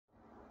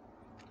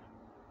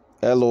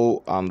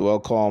Hello and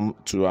welcome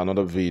to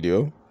another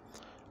video.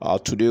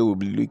 Today we'll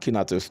be looking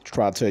at a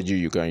strategy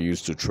you can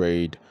use to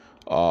trade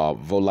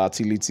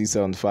volatility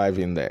 75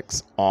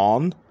 index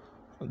on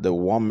the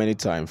 1 minute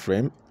time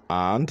frame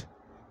and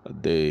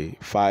the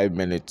 5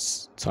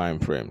 minutes time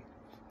frame.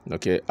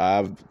 Okay, I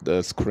have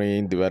the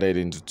screen divided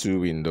into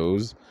two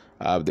windows.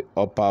 I have the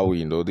upper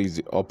window. This is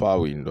the upper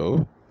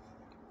window.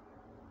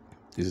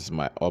 This is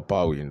my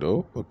upper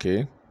window.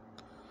 Okay,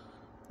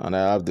 and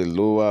I have the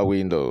lower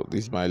window.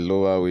 This is my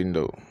lower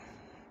window.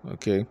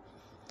 Okay,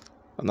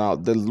 now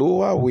the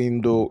lower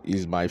window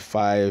is my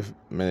 5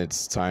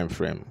 minutes time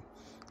frame.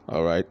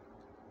 All right,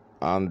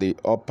 and the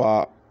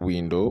upper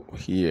window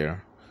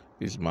here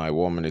is my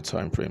 1 minute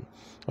time frame.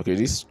 Okay,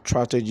 this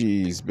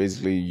strategy is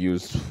basically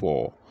used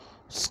for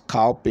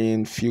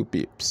scalping few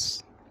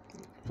pips.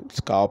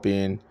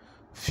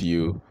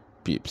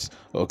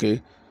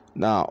 Okay,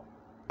 now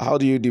how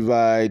do you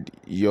divide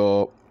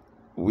your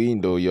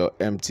window, your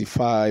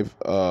MT5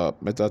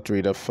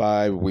 MetaTrader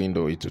 5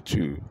 window into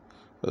two?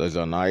 There's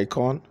an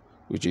icon,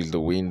 which is the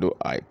window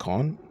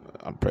icon.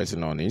 I'm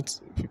pressing on it.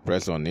 If you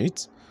press on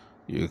it,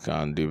 you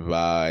can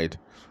divide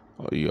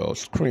your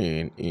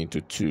screen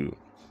into two.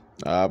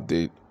 I have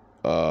the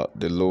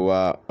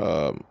lower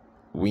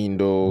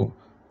window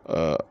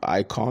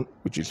icon,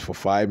 which is for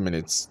 5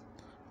 minutes.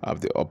 I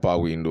have the upper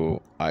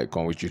window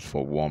icon, which is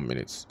for 1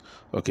 minute.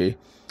 Okay,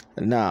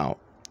 now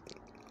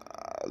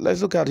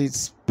let's look at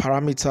its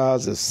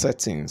parameters and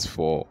settings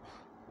for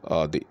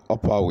the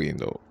upper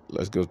window.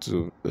 Let's go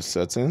to the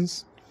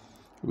settings.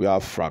 We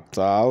have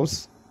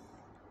fractals.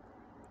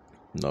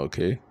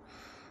 Okay,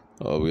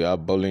 we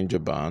have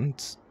Bollinger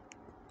Bands.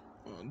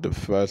 The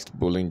first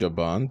Bollinger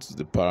Band,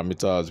 the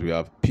parameters, we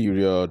have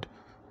period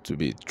to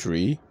be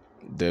 3,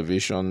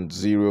 deviation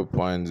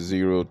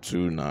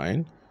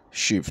 0.029,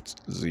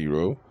 shift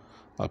 0,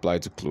 apply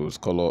to close,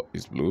 color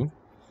is blue.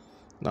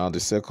 Now the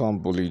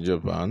second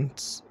Bollinger Band,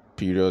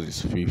 period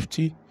is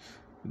 50,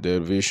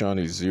 deviation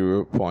is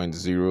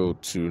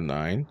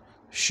 0.029,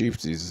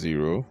 shift is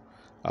 0,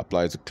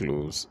 apply to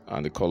close,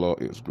 and the color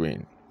is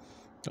green.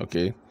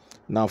 Okay,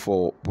 now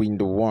for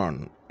window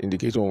 1,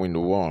 indicator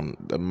window 1,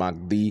 the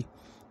MACD,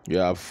 you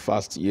have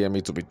fast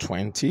EMA to be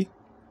 20,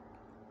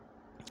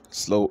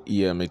 slow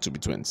EMA to be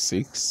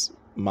 26,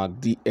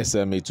 MACD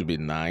SMA to be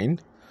 9,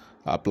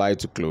 apply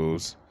to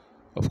close.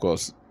 Of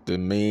course, the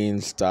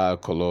main star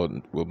color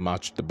will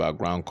match the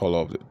background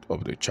color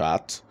of the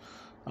chart,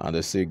 and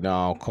the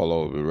signal color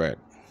will be red.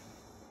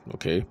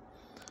 Okay,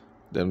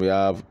 then we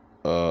have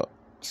a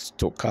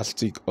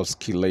stochastic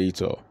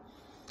oscillator.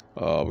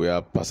 We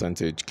have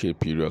percentage K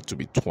period to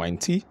be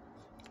 20,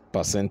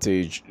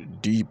 percentage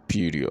D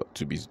period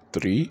to be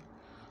 3,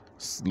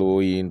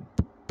 slowing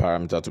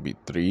parameter to be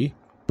 3,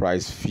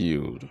 price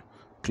field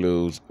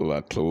close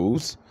over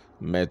close,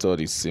 method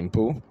is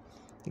simple.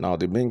 Now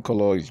the main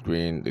color is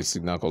green, the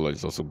signal color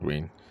is also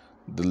green.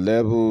 The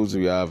levels,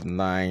 we have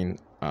 9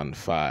 and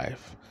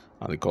 5,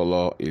 and the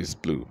color is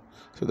blue.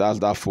 So that's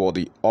that for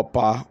the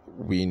upper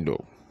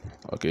window.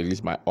 Okay, this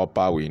is my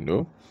upper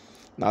window.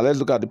 Now let's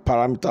look at the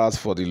parameters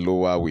for the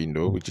lower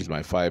window, which is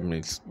my 5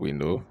 minutes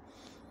window.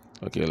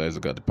 Okay, let's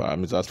look at the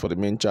parameters for the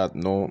main chart.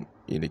 No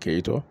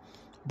indicator,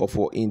 but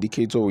for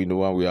indicator window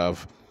 1, we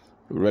have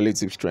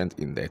relative strength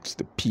index.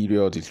 The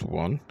period is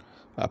 1,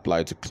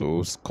 apply to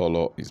close,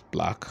 color is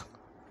black.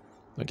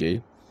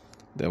 Okay,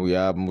 then we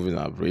have moving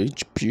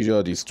average,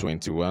 period is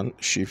 21,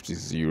 shift is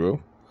 0,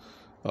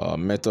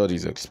 method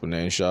is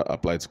exponential,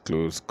 apply to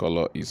close,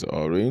 color is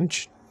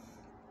orange.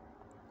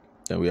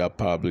 Then we have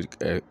public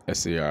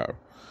SAR.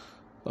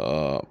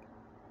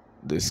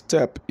 The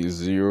step is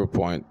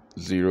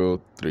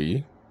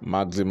 0.03,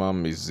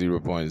 maximum is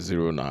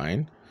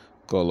 0.09,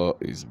 color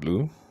is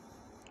blue.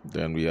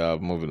 Then we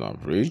have moving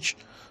average,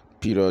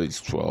 period is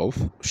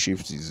 12,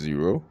 shift is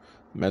 0,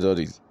 method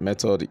is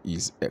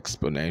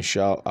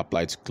exponential,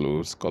 apply to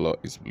close, color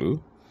is blue.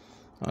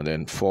 And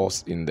then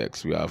force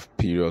index, we have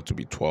period to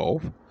be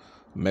 12,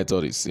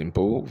 method is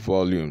simple,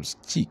 volumes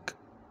tick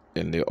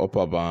in the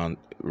upper band,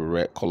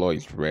 red color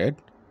is red,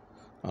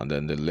 and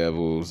then the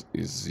levels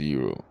is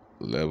 0.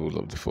 Levels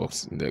of the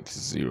force index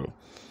is 0.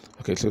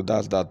 Okay, so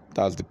that's the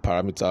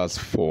parameters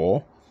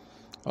for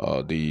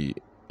the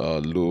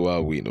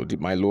lower window.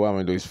 My lower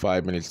window is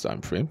 5 minutes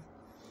time frame.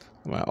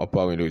 My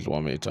upper window is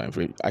 1 minute time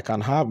frame. I can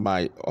have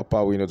my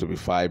upper window to be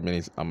 5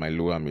 minutes and my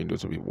lower window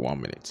to be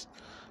 1 minute.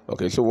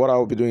 Okay, so what I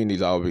will be doing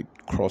is I'll be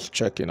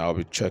cross-checking. I'll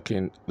be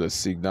checking the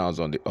signals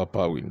on the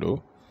upper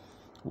window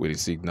with the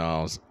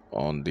signals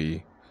on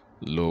the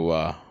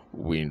lower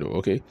window.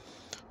 Okay,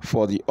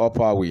 for the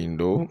upper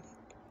window,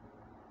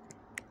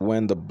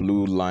 when the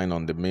blue line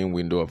on the main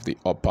window of the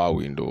upper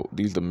window,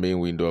 this is the main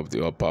window of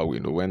the upper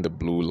window, when the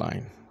blue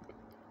line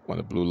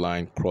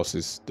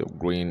crosses the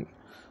green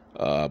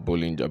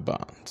Bollinger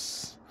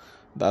Bands,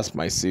 that's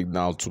my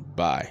signal to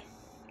buy.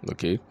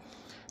 Okay,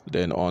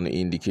 then on the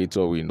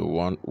indicator window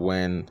 1,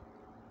 when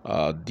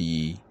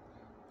the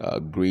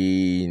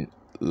green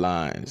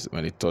lines,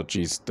 when it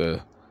touches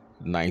the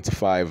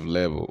 95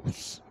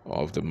 levels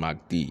of the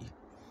MACD,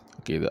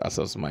 Okay, that's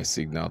also my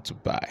signal to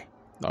buy.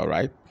 All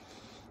right,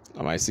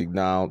 and my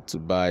signal to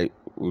buy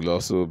will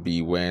also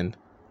be when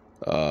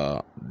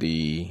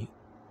the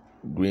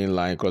green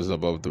line crosses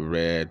above the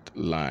red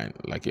line,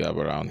 like you have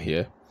around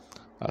here.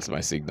 That's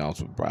my signal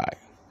to buy.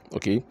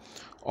 Okay,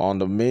 on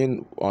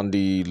the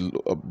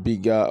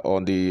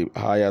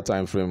higher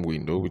time frame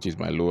window, which is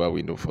my lower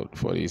window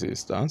for this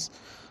instance,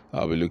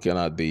 I'll be looking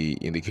at the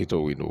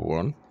indicator window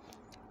 1.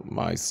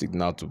 My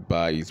signal to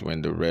buy is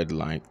when the red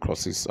line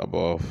crosses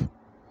above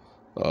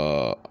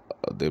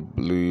the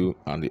blue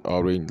and the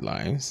orange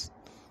lines,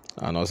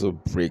 and also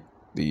break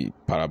the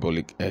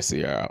parabolic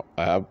SAR.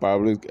 I have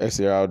parabolic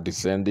SAR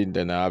descending,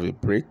 then I have a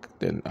break,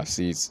 then I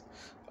see it's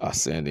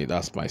ascending.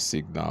 That's my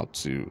signal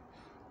to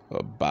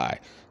buy.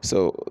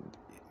 So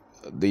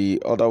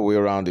the other way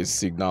around is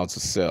signal to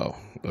sell.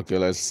 Okay,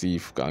 let's see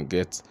if we can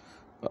get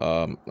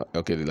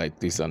okay, like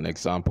this, an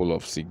example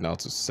of signal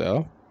to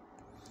sell.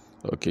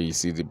 Okay, you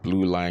see the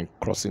blue line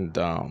crossing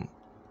down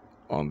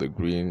on the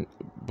green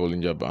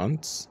Bollinger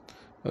Bands,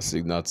 a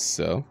signal to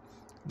sell.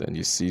 Then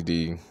you see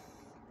the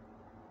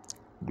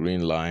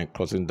green line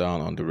crossing down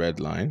on the red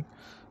line,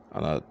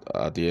 and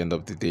at the end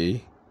of the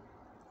day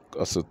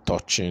also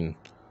touching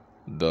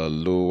the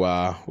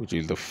lower, which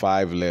is the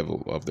 5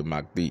 level of the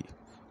MACD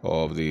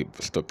or of the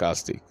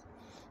stochastic.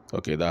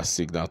 Okay, that's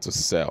signal to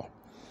sell.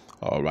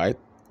 All right,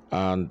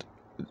 and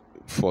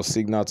for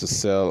signal to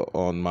sell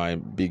on my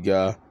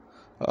bigger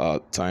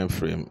time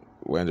frame,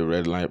 when the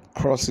red line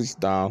crosses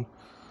down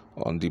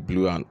on the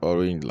blue and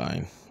orange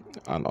line,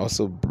 and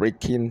also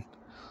breaking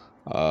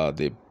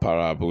the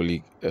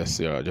parabolic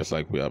SAR, just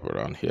like we have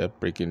around here,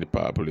 breaking the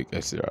parabolic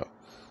SAR,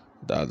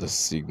 that's the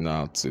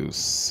signal to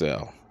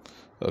sell.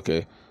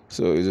 Okay,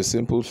 so it's a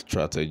simple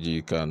strategy.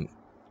 You can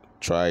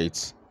try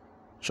it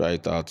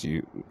out.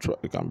 You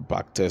can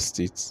back test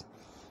it.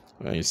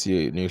 When you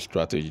see a new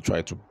strategy,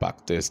 try to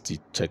back test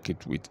it, check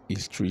it with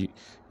history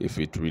if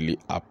it really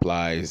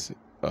applies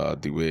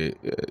the way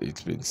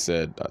it's been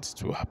said that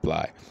it will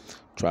apply.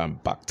 Try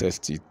and back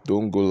test it.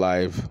 Don't go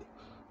live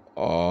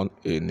on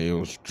a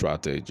new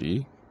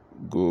strategy.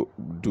 Go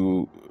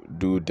do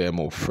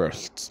demo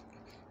first.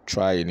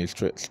 Try a new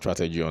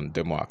strategy on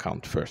demo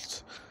account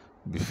first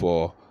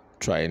before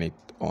trying it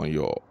on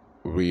your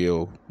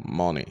real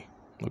money.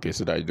 Okay,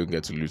 so that you don't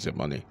get to lose your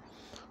money.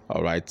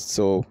 All right,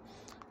 so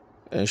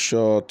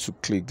ensure to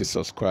click the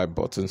subscribe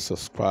button,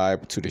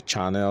 subscribe to the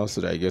channel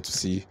so that you get to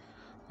see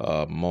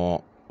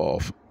more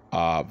of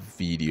our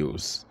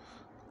videos.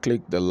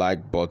 Click the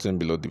like button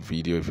below the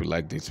video if you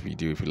like this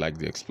video. If you like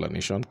the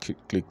explanation,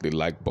 click the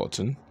like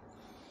button.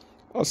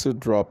 Also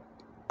drop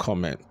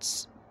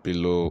comments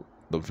below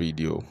the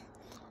video.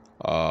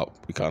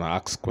 You can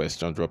ask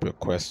questions, drop your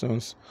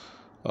questions.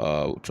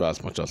 We'll try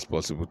as much as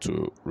possible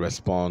to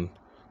respond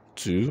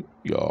to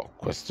your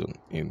question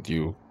in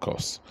due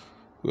course.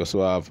 We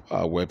also have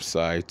our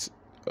website,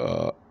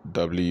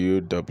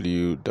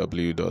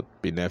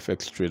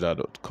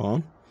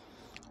 www.binfxtrader.com.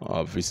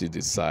 Visit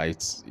the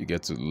site. You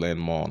get to learn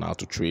more on how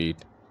to trade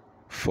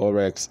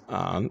forex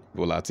and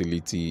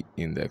volatility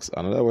index.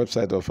 Another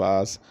website of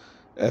ours,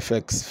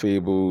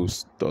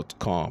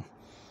 fxfables.com.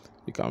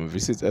 You can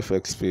visit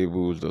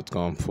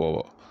fxfables.com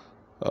for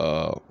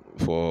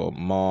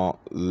more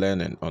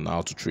learning on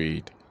how to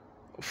trade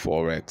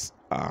forex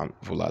and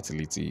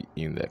volatility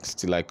index.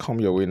 Till I come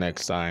your way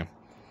next time,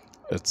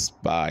 it's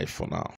bye for now.